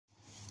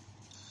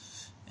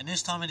And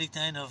this time I dig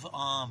dhéanamh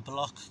on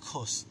Bloc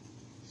Cos.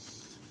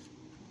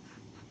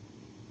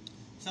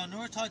 So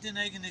nuair tá den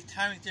aigen ag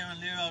tarraingt there an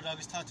léireoid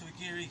agus tá tú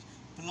géirí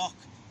bloc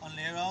an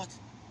léireoid.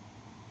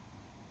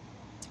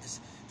 Is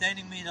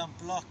dhéanamh míad an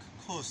Bloc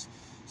Cos.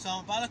 So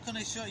an bailach chun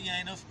é seo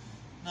dhéanamh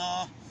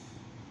ná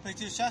beidh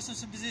tú seasamh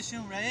san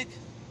position réig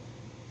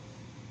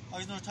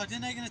agus nuair tá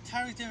den aigen ag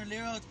tarraingt there an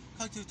léireoid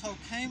chuid tú tá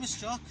céim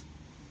isteach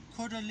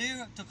chuir do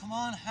léireoid do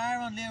cumán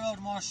thar an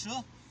léireoid mar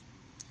seo.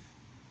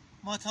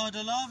 Má tá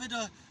do lámh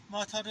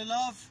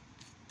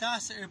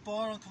das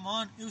bar an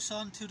cumán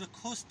úsáideann tú do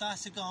cos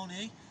das a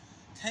gánaí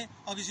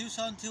agus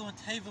úsáideann tú an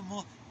taobh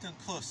mo den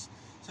cos.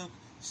 So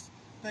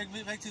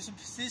beidh tú san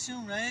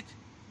position réig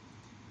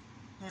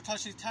nuair tá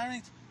sé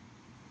tarraingt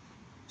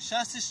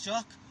seas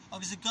isteach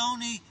agus a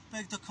gánaí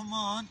beidh do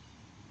cumán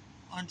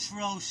an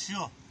treo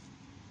seo.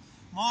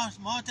 Má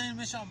dhéanamh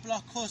mis an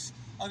Bloc Cos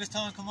agus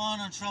tá an cumán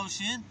an treo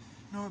sin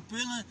nuair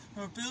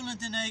bualann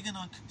den aigen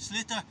an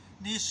slitar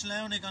níos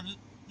sleamhaigh an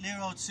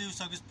léireoid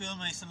suas agus buail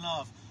mééis an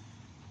lámh.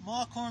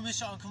 Má chuir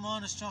mis an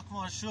cumán isteach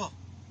mar seo.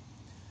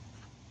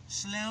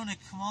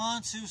 Sleamhaigh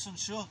cumán suas an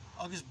seo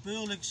agus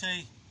buailligh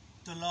sé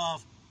do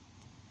lámh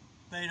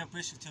beidir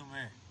briseadh tú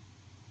méir.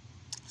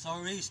 So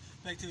rís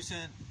beidh tú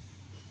san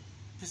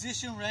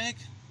position réig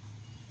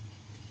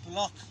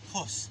Bloc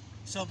Cos.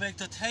 So beidh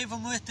do taobh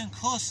muid den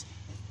cos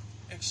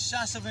ag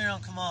seasamh ar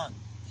an cumán.